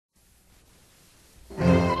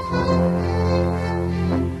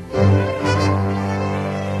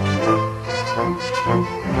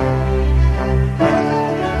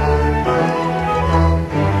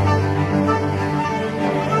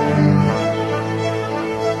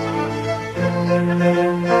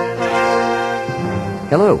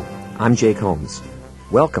Hello, I'm Jake Holmes.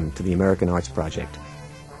 Welcome to the American Arts Project.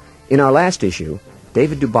 In our last issue,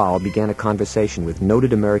 David Dubal began a conversation with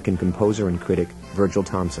noted American composer and critic Virgil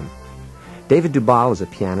Thomson. David Dubal is a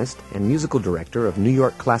pianist and musical director of New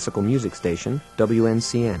York classical music station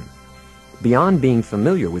WNCN. Beyond being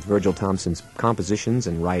familiar with Virgil Thomson's compositions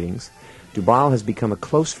and writings, Dubal has become a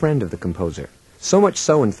close friend of the composer. So much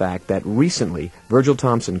so, in fact, that recently Virgil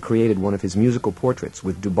Thomson created one of his musical portraits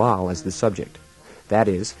with Dubal as the subject. That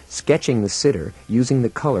is, sketching the sitter using the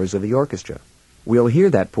colors of the orchestra. We'll hear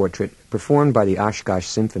that portrait performed by the Oshkosh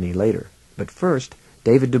Symphony later. But first,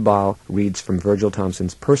 David Dubal reads from Virgil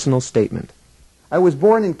Thomson's personal statement. I was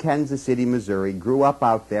born in Kansas City, Missouri, grew up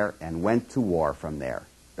out there, and went to war from there.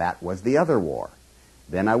 That was the other war.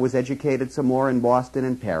 Then I was educated some more in Boston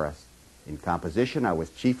and Paris. In composition, I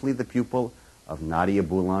was chiefly the pupil of Nadia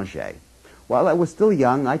Boulanger. While I was still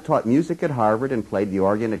young, I taught music at Harvard and played the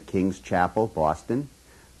organ at King's Chapel, Boston.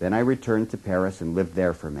 Then I returned to Paris and lived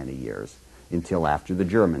there for many years, until after the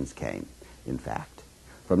Germans came, in fact.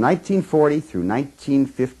 From 1940 through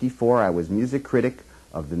 1954, I was music critic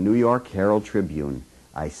of the New York Herald Tribune.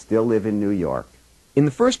 I still live in New York. In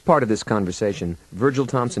the first part of this conversation, Virgil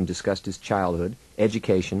Thomson discussed his childhood,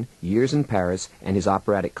 education, years in Paris, and his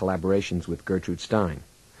operatic collaborations with Gertrude Stein.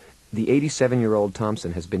 The 87-year-old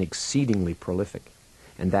Thomson has been exceedingly prolific,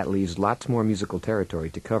 and that leaves lots more musical territory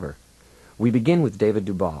to cover. We begin with David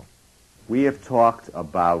Dubal. We have talked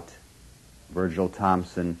about Virgil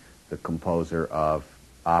Thomson, the composer of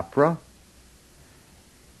opera,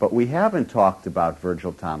 but we haven't talked about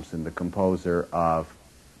Virgil Thomson, the composer of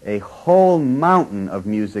a whole mountain of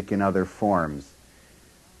music in other forms.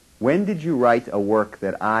 When did you write a work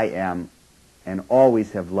that I am and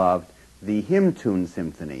always have loved, the Hymn Tune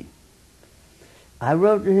Symphony? I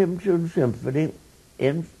wrote the Hymn Tune Symphony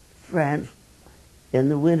in France in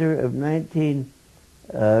the winter of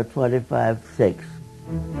 1925-6.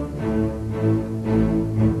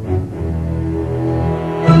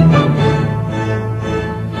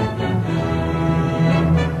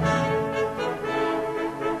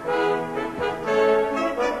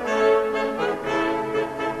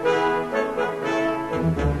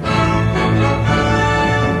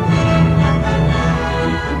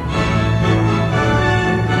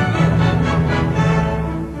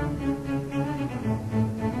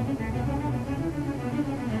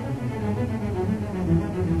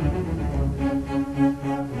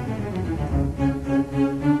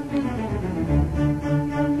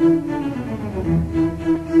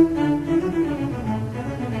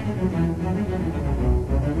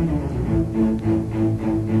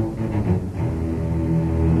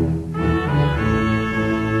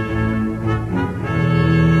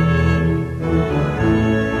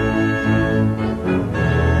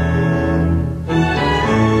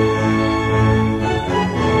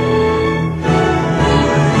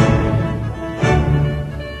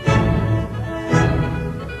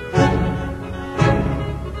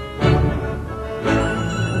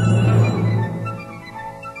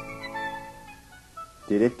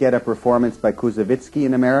 Did it get a performance by Koussevitzky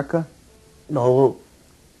in America? No.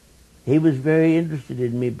 He was very interested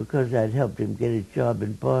in me because I'd helped him get his job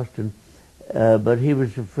in Boston, but he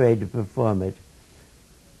was afraid to perform it.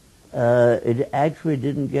 It actually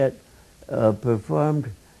didn't get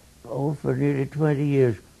performed, for nearly 20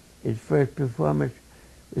 years. His first performance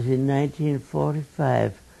was in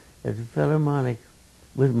 1945 at the Philharmonic,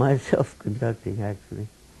 with myself conducting, actually.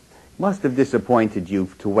 Must have disappointed you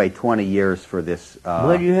to wait 20 years for this.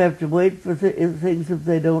 Well, you have to wait for things if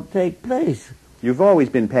they don't take place. You've always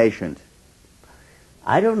been patient.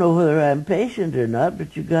 I don't know whether I'm patient or not,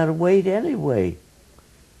 but you got to wait anyway.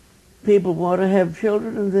 People want to have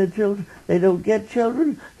children, and their children, they don't get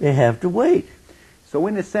children, they have to wait. So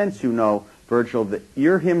in a sense, you know, Virgil, that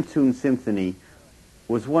your Hymn Tune Symphony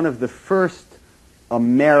was one of the first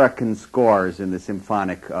American scores in the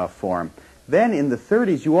symphonic form. Then in the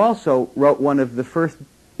 30s, you also wrote one of the first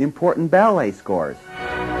important ballet scores.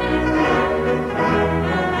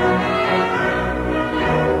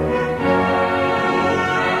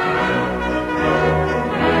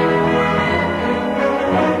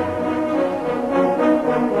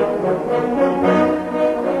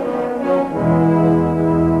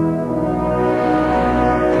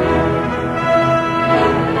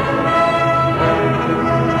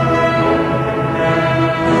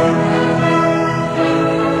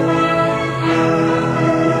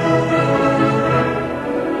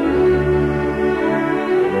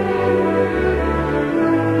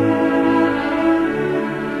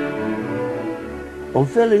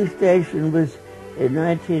 Filling Station was in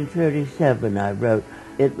 1937, I wrote.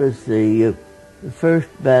 It was the first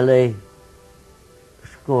ballet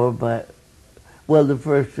score by, well, the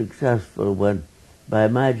first successful one by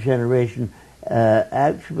my generation.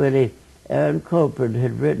 Actually, Aaron Copland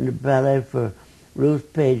had written a ballet for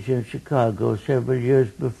Ruth Page in Chicago several years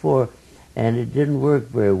before, and it didn't work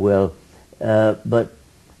very well. But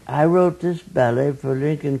I wrote this ballet for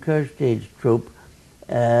Lincoln Kirstein's troupe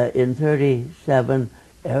in 1937.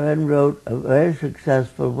 Aaron wrote a very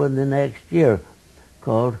successful one the next year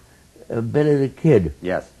called Billy the Kid.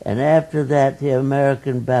 Yes. And after that, the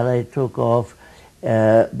American ballet took off.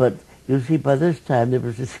 But you see, by this time, there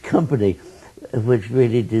was this company which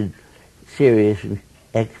really did serious and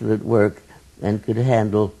excellent work and could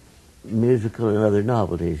handle musical and other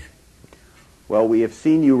novelties. Well, we have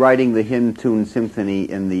seen you writing the hymn tune symphony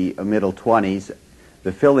in the middle 20s,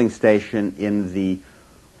 the filling station in the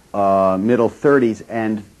middle 30s,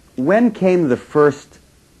 and when came the first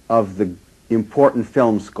of the important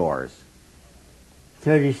film scores?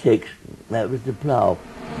 36, that was The Plow.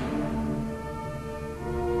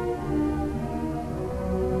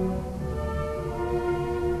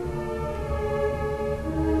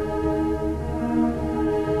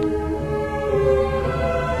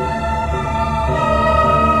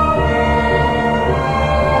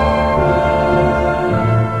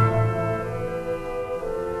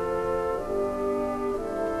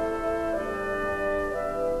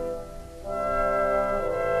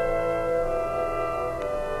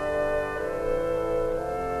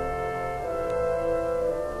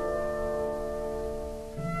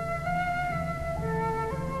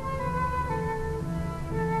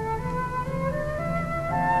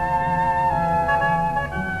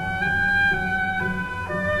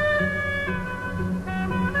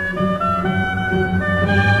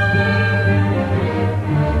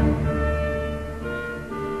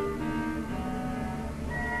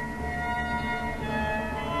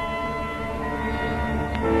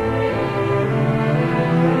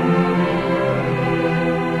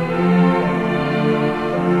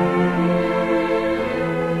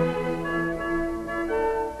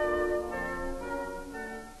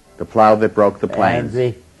 The Plow That Broke the Plains.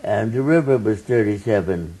 And the river was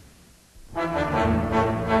 37.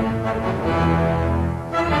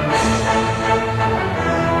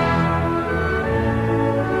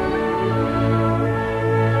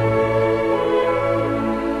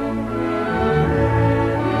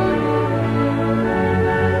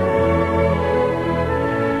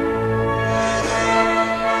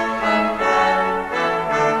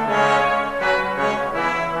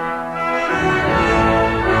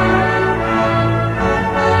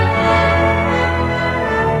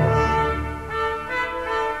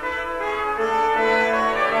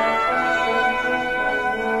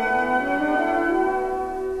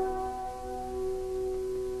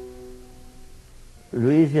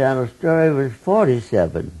 Louisiana Story was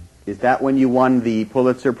 47. Is that when you won the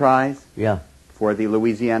Pulitzer Prize? Yeah. For the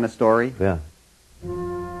Louisiana Story? Yeah.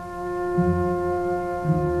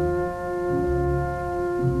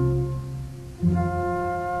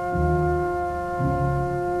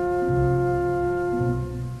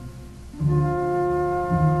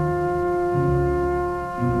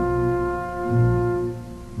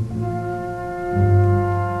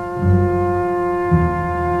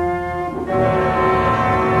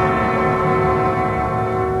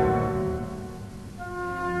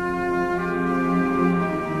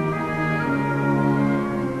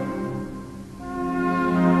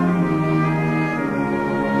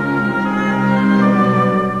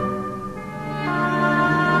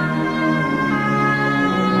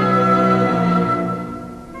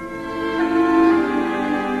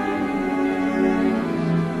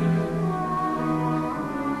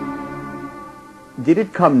 Did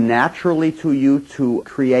it come naturally to you to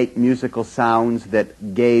create musical sounds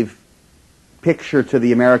that gave picture to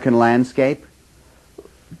the American landscape?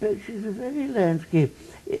 Pictures of any landscape.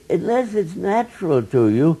 Unless it's natural to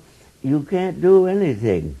you, you can't do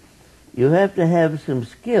anything. You have to have some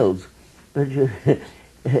skills, but you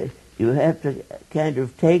have to kind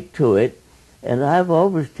of take to it. And I've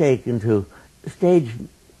always taken to stage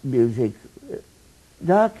music.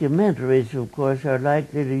 Documentaries, of course, are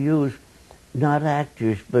likely to use not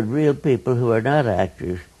actors, but real people who are not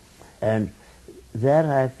actors. And that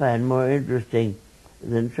I find more interesting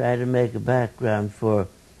than try to make a background for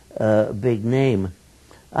a big name.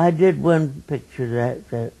 I did one picture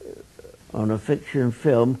that on a fiction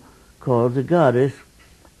film called The Goddess.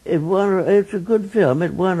 It's a good film.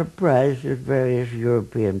 It won a prize at various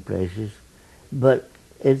European places. But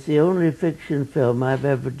it's the only fiction film I've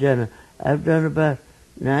ever done. I've done about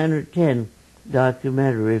 9 or 10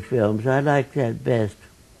 documentary films. I like that best.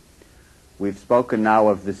 We've spoken now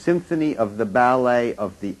of the symphony, of the ballet,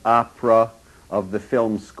 of the opera, of the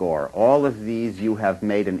film score. All of these you have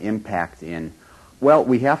made an impact in. Well,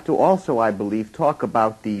 we have to also, I believe, talk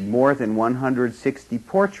about the more than 160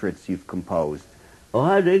 portraits you've composed. Oh,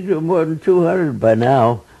 I think there are more than 200 by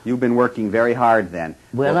now. You've been working very hard then.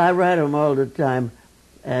 Well, I write them all the time,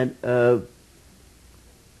 and there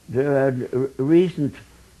are recent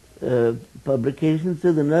publications.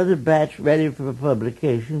 There's another batch ready for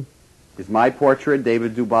publication. Is my portrait,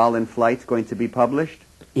 David Dubal in Flight, going to be published?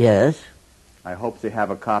 Yes. I hope to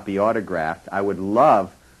have a copy autographed. I would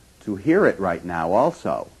love to hear it right now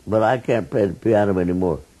also. But I can't play the piano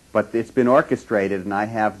anymore. But it's been orchestrated and I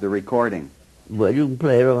have the recording. Well, you can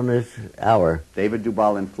play it on this hour. David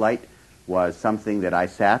Dubal in Flight was something that I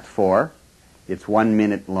sat for. It's 1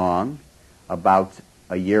 minute long, about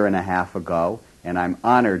a year and a half ago, and I'm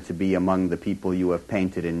honored to be among the people you have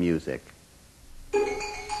painted in music.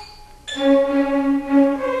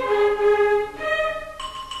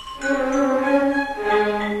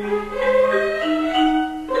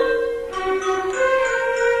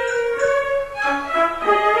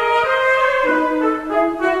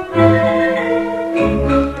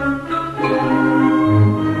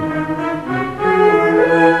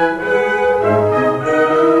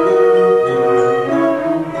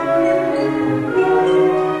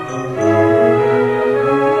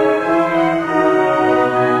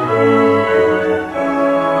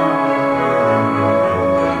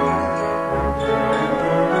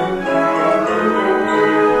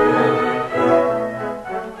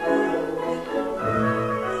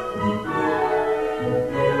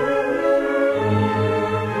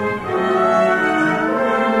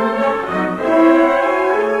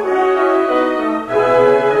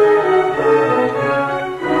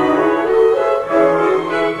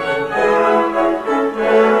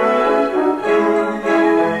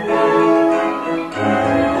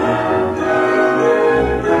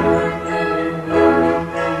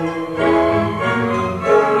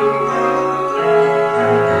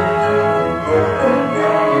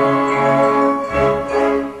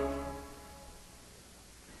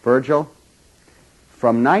 Virgil,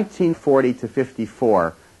 from 1940 to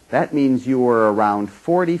 54, that means you were around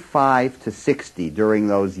 45 to 60 during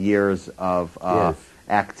those years of Yes.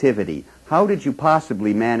 activity. How did you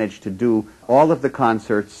possibly manage to do all of the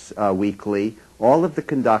concerts weekly, all of the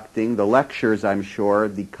conducting, the lectures, I'm sure,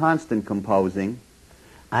 the constant composing?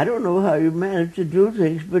 I don't know how you manage to do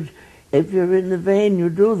things, but if you're in the vein, you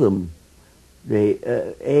do them.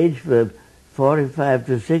 The age for 45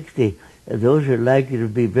 to 60, those are likely to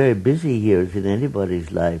be very busy years in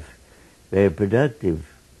anybody's life, very productive.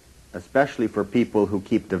 Especially for people who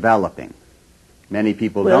keep developing. Many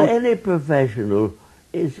people Well, don't. any professional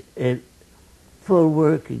is in full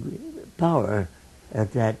working power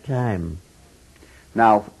at that time.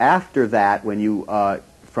 Now, after that, when you,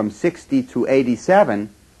 from 60 to 87,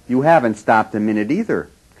 you haven't stopped a minute either.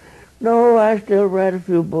 No, I still write a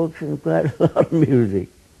few books and quite a lot of music.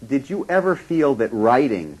 Did you ever feel that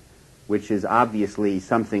writing, which is obviously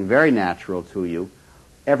something very natural to you,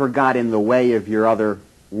 ever got in the way of your other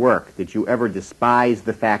work? Did you ever despise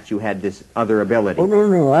the fact you had this other ability? Oh,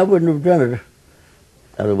 no, I wouldn't have done it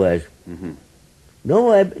otherwise. Mm-hmm.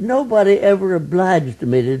 No, nobody ever obliged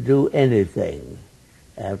me to do anything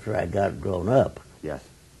after I got grown up. Yes.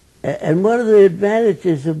 And one of the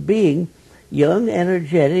advantages of being young,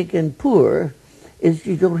 energetic, and poor is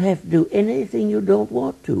you don't have to do anything you don't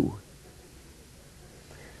want to.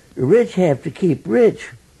 The rich have to keep rich,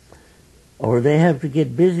 or they have to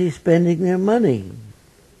get busy spending their money,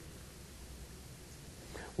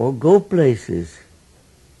 or go places.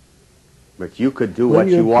 But you could do When what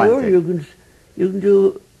you're you poor, wanted. you can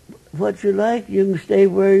do what you like. You can stay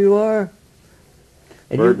where you are,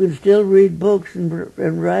 and you can still read books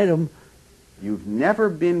and write them. You've never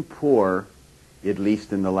been poor, at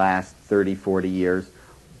least in the last 30, 40 years,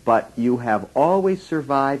 but you have always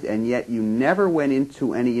survived, and yet you never went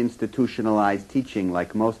into any institutionalized teaching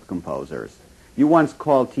like most composers. You once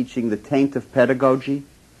called teaching the taint of pedagogy.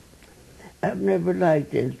 I've never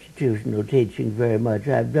liked institutional teaching very much.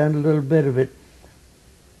 I've done a little bit of it.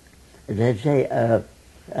 As I say,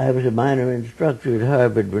 I was a minor instructor at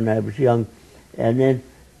Harvard when I was young, and then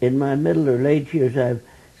in my middle or late years I've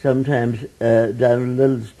sometimes done a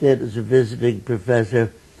little stint as a visiting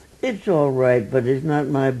professor. It's all right, but it's not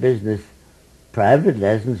my business. Private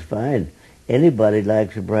lessons, fine. Anybody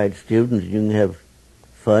likes a bright student. You can have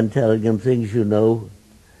fun telling them things you know.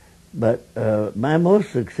 But my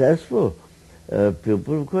most successful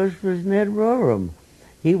pupil, of course, was Ned Rorem.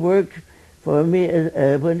 He worked for me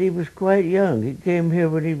when he was quite young. He came here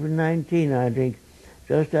when he was 19, I think,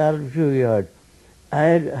 just out of Juilliard. I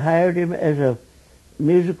had hired him as a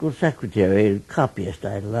musical secretary and copyist.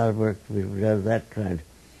 I had a lot of work to be done of that kind.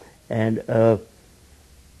 And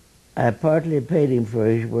I partly paid him for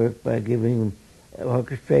his work by giving him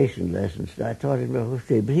orchestration lessons. I taught him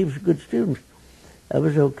orchestration, but he was a good student. I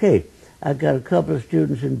was okay. I've got a couple of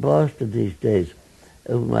students in Boston these days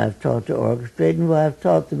whom I've taught to orchestrate and who I've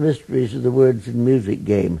taught the mysteries of the words and music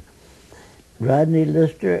game. Rodney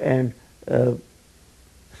Lister and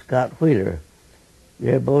Scott Wheeler.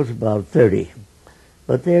 They're both about 30.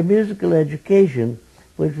 But their musical education,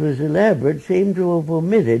 which was elaborate, seemed to have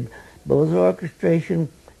omitted both orchestration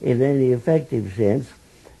in any effective sense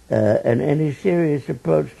and any serious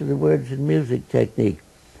approach to the words and music technique.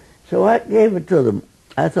 So I gave it to them.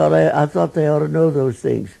 I thought they ought to know those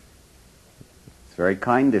things. It's very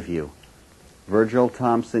kind of you. Virgil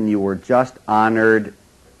Thomson, you were just honored.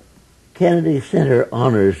 Kennedy Center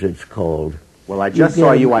Honors, it's called. Well, I just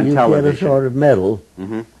saw you on television. You get a sort of medal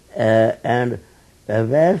Mm-hmm. And a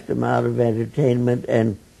vast amount of entertainment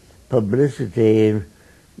and publicity in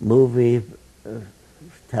movie,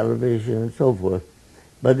 television, and so forth.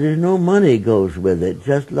 But there's no money goes with it,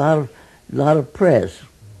 just a lot of press.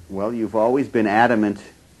 Well, you've always been adamant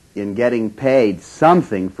in getting paid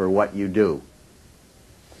something for what you do.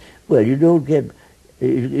 Well,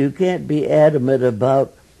 you can't be adamant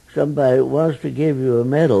about somebody who wants to give you a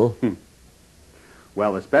medal.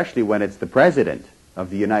 Well, especially when it's the President of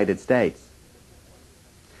the United States.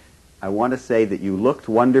 I want to say that you looked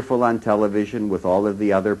wonderful on television with all of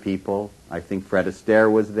the other people. I think Fred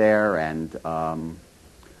Astaire was there, and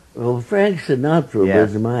well, Frank Sinatra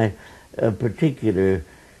Yes. was my particular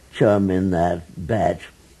chum in that batch.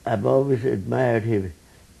 I've always admired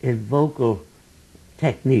his vocal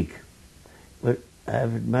technique, but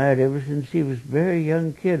I've admired ever since he was a very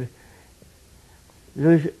young kid. There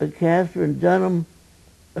was a Catherine Dunham,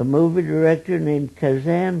 a movie director named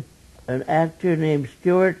Kazan, an actor named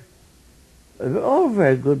Stewart. They're all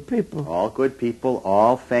very good people. all good people,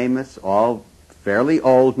 all famous, all fairly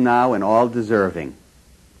old now, and all deserving.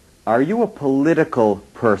 Are you a political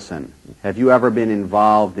person? Have you ever been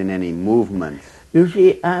involved in any movements? You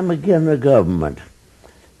see, I'm against the government.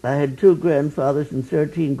 I had 2 grandfathers and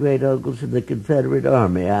 13 great uncles in the Confederate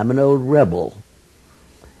Army. I'm an old rebel.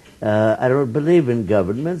 I don't believe in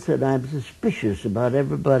governments, and I'm suspicious about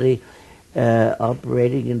everybody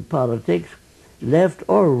operating in politics, left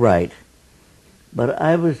or right. But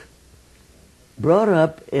I was brought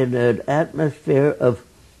up in an atmosphere of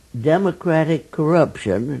democratic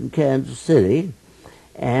corruption in Kansas City,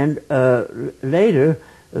 and later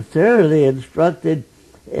thoroughly instructed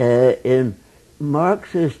in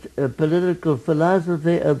Marxist political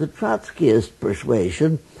philosophy of the Trotskyist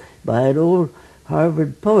persuasion by an old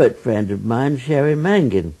Harvard poet friend of mine, Sherry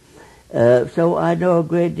Mangan. So I know a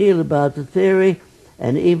great deal about the theory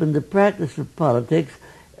and even the practice of politics,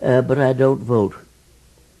 but I don't vote.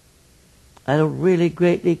 I don't really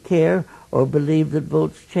greatly care or believe that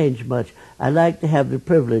votes change much. I like to have the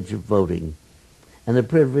privilege of voting and the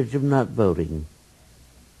privilege of not voting.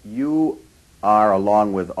 You are,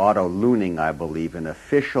 along with Otto Luning, I believe, an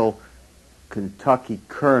official Kentucky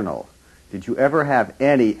colonel. Did you ever have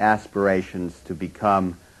any aspirations to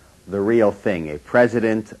become the real thing, a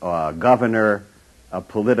president, a governor, a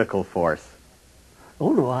political force?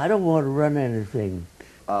 Oh, no, I don't want to run anything.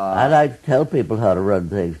 I like to tell people how to run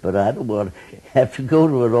things, but I don't want to have to go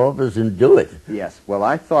to an office and do it. Yes. Well,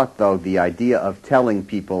 I thought, though, the idea of telling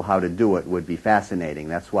people how to do it would be fascinating.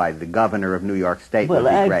 That's why the governor of New York State would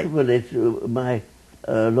be great. Well, it's my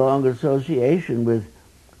long association with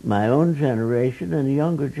my own generation and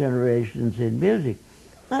younger generations in music.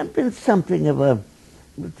 I've been something of a,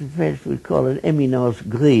 what the French would call an éminence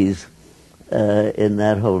grise in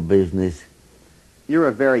that whole business. You're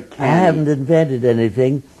a very I canny... haven't invented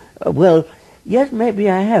anything. Well, yes, maybe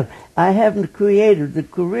I have. I haven't created the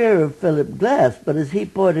career of Philip Glass, but as he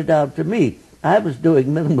pointed out to me, I was doing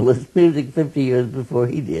minimalist music 50 years before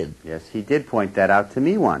he did. Yes, he did point that out to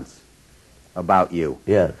me once about you.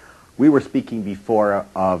 Yes. We were speaking before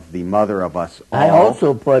of the mother of us all. I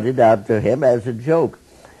also pointed out to him as a joke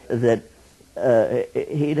that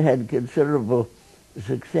he'd had considerable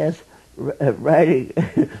success writing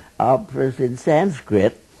operas in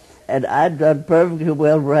Sanskrit, and I'd done perfectly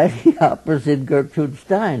well writing operas in Gertrude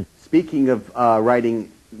Stein. Speaking of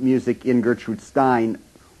writing music in Gertrude Stein,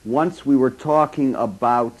 once we were talking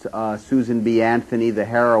about Susan B. Anthony, the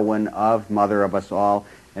heroine of Mother of Us All,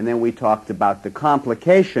 and then we talked about the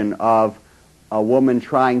complication of a woman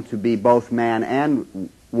trying to be both man and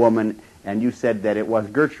woman, and you said that it was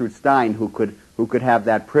Gertrude Stein who could have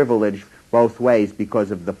that privilege both ways because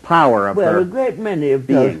of the power of her Well, a great many of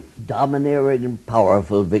being. those domineering and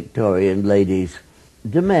powerful Victorian ladies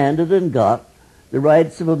demanded and got the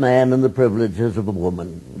rights of a man and the privileges of a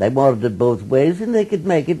woman. They wanted it both ways, and they could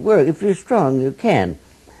make it work. If you're strong, you can.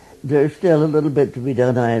 There's still a little bit to be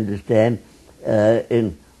done, I understand,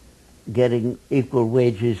 in getting equal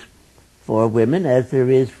wages for women as there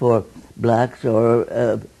is for blacks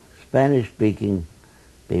or Spanish-speaking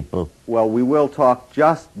people. Well, we will talk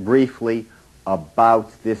just briefly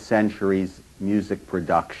about this century's music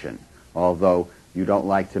production. Although you don't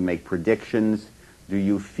like to make predictions, do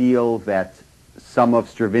you feel that some of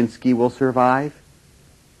Stravinsky will survive?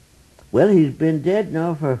 Well, he's been dead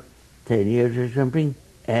now for 10 years or something,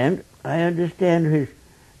 and I understand his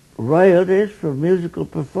royalties for musical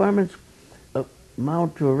performance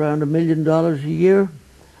amount to around $1 million a year,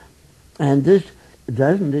 and this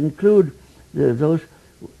doesn't include those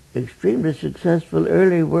extremely successful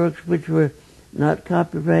early works which were not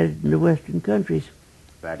copyrighted in the Western countries.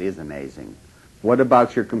 That is amazing. What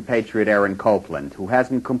about your compatriot Aaron Copland, who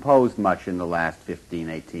hasn't composed much in the last 15,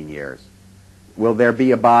 18 years? Will there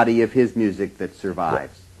be a body of his music that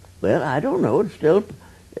survives? Well, I don't know. It's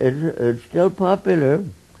still popular.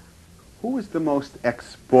 Who is the most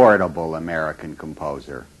exportable American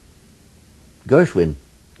composer? Gershwin.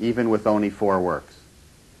 Even with only 4 works,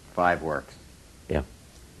 5 works. Yeah.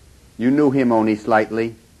 You knew him only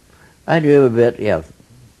slightly? I knew him a bit, yeah.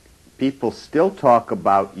 People still talk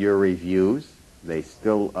about your reviews. They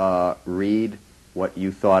still read what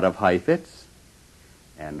you thought of Heifetz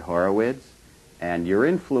and Horowitz, and your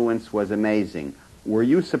influence was amazing. Were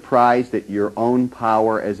you surprised at your own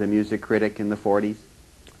power as a music critic in the 40s?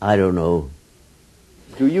 I don't know.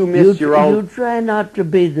 Do you miss your own... You try not to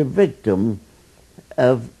be the victim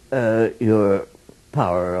of your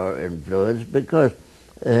power or influence, because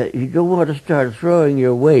you don't want to start throwing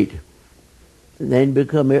your weight and then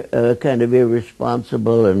become kind of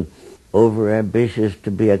irresponsible and over-ambitious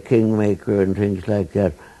to be a kingmaker and things like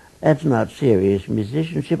that. That's not serious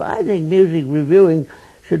musicianship. I think music reviewing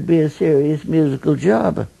should be a serious musical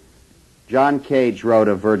job. John Cage wrote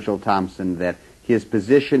of Virgil Thomson that his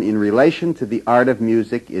position in relation to the art of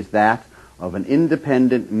music is that of an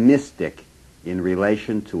independent mystic in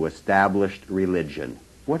relation to established religion.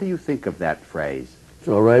 What do you think of that phrase? It's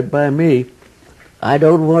all right by me. I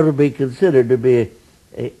don't want to be considered to be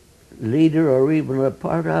a leader or even a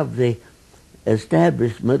part of the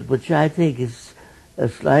establishment, which I think is a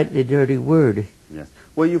slightly dirty word. Yes.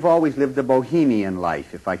 Well, you've always lived a bohemian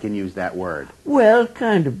life, if I can use that word. Well,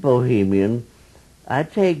 kind of bohemian. I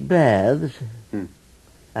take baths.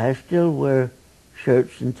 I still wear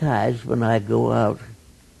shirts and ties when I go out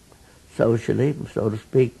socially, so to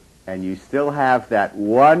speak. And you still have that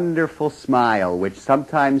wonderful smile, which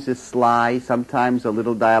sometimes is sly, sometimes a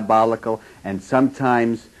little diabolical, and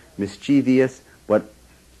sometimes mischievous, but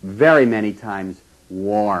very many times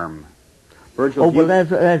warm. Virgil, well,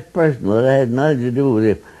 that's personal. That had nothing to do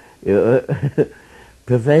with the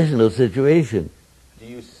professional situation. Do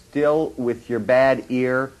you still, with your bad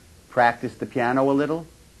ear, practice the piano a little?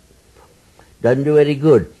 Doesn't do any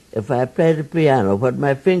good. If I play the piano, what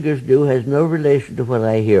my fingers do has no relation to what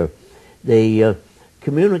I hear. The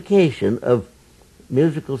communication of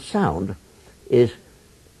musical sound is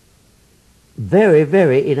very,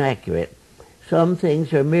 very inaccurate. Some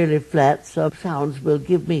things are merely flat. Some sounds will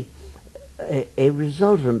give me a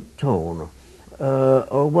resultant tone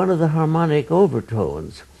or one of the harmonic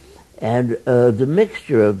overtones. And the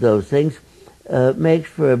mixture of those things makes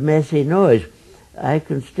for a messy noise. I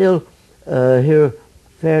can still hear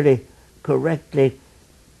fairly correctly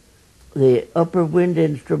the upper wind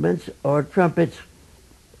instruments or trumpets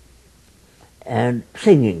and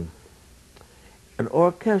singing. An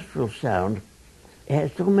orchestral sound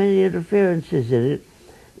has so many interferences in it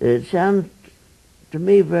that it sounds to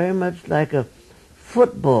me very much like a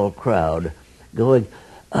football crowd going,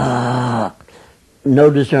 no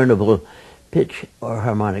discernible pitch or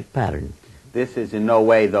harmonic pattern. This has in no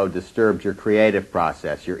way, though, disturbed your creative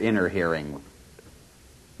process, your inner hearing.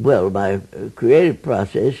 Well, my creative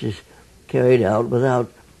process is carried out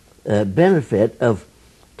without benefit of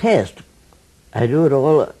test. I do it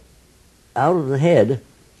all out of the head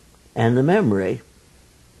and the memory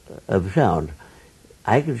of sound.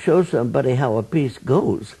 I can show somebody how a piece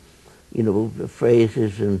goes,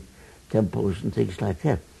 phrases and tempos and things like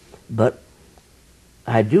that. But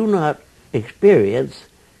I do not experience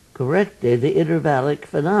correctly the intervallic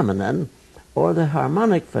phenomenon or the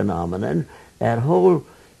harmonic phenomenon, that whole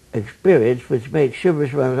experience which makes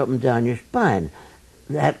shivers run up and down your spine.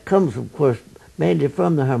 That comes, of course, mainly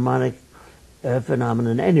from the harmonic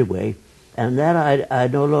phenomenon anyway, and that I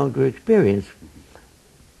no longer experience.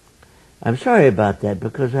 I'm sorry about that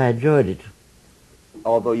because I enjoyed it.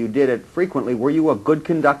 although you did it frequently, were you a good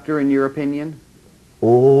conductor in your opinion?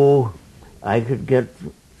 Oh, I could get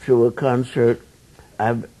through a concert.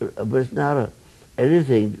 I was not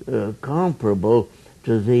anything comparable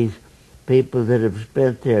to these people that have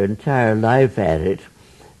spent their entire life at it,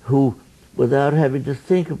 who, without having to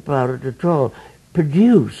think about it at all,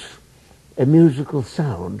 produce a musical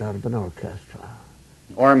sound out of an orchestra.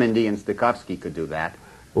 Ormandy and Stokowski could do that.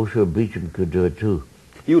 Oh, sure, Beecham could do it too.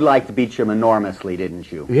 You liked Beecham enormously,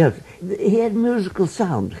 didn't you? Yes, he had musical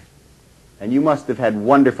sound. And you must have had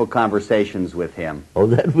wonderful conversations with him. Oh,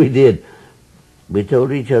 that we did. We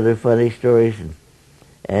told each other funny stories and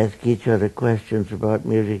asked each other questions about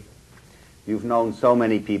music. You've known so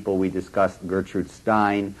many people. We discussed Gertrude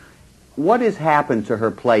Stein. What has happened to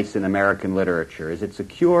her place in American literature? Is it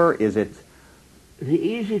secure? Is it... The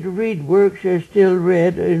easy-to-read works are still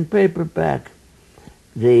read in paperback.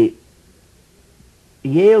 The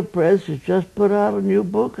Yale Press has just put out a new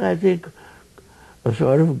book, I think, a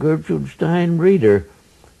sort of Gertrude Stein reader.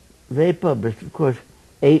 They published, of course,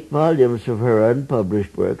 8 volumes of her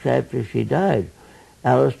unpublished works after she died.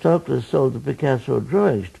 Alice Toklas sold the Picasso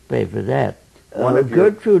drawings to pay for that.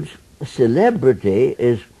 Gertrude's celebrity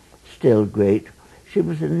is still great. She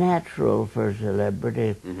was a natural for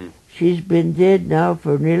celebrity. Mm-hmm. She's been dead now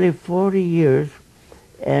for nearly 40 years,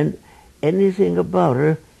 and anything about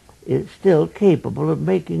her is still capable of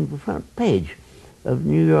making the front page of the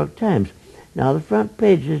New York Times. Now, the front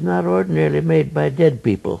page is not ordinarily made by dead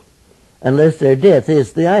people, unless their death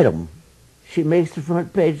is the item. She makes the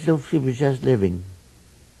front page as if she was just living.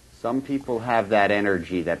 Some people have that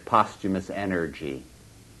energy, that posthumous energy.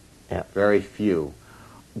 Yeah. Very few.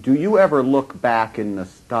 Do you ever look back in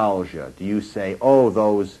nostalgia? Do you say, oh,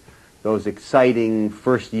 those exciting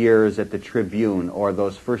first years at the Tribune, or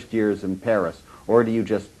those first years in Paris? Or do you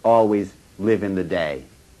just always live in the day?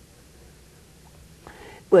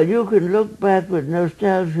 Well, you can look back with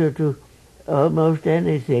nostalgia to almost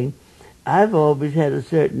anything. I've always had a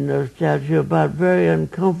certain nostalgia about very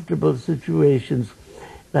uncomfortable situations,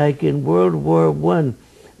 like in World War I,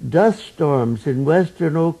 dust storms in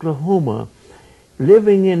western Oklahoma,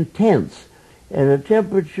 living in tents at a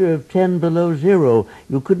temperature of 10 below zero.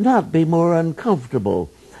 You could not be more uncomfortable.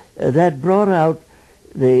 That brought out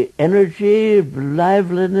the energy,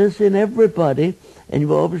 liveliness in everybody, and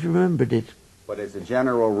you always remembered it. But as a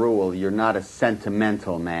general rule, you're not a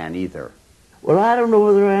sentimental man either. Well, I don't know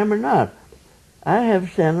whether I am or not. I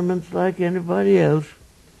have sentiments like anybody else.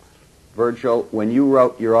 Virgil, when you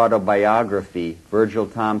wrote your autobiography, Virgil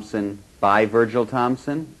Thomson, by Virgil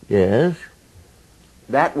Thomson? Yes.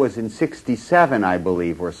 That was in 1967, I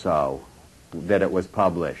believe, or so, that it was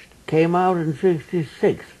published. Came out in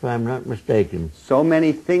 1966, if I'm not mistaken. So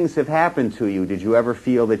many things have happened to you. Did you ever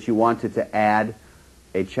feel that you wanted to add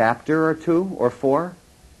a chapter or 2 or 4?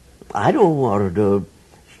 I don't want to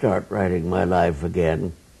start writing my life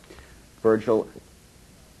again. Virgil,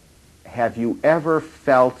 have you ever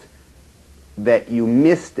felt that you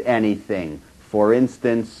missed anything? For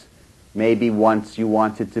instance, maybe once you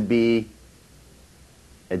wanted to be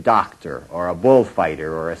a doctor or a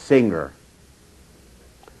bullfighter or a singer.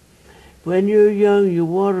 When you're young, you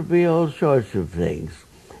want to be all sorts of things.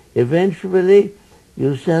 Eventually,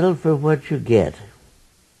 you settle for what you get.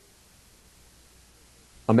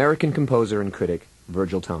 American composer and critic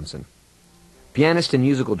Virgil Thomson. Pianist and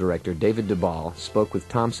musical director David Dubal spoke with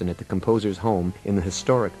Thomson at the composer's home in the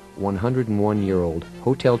historic 101-year-old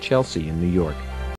Hotel Chelsea in New York.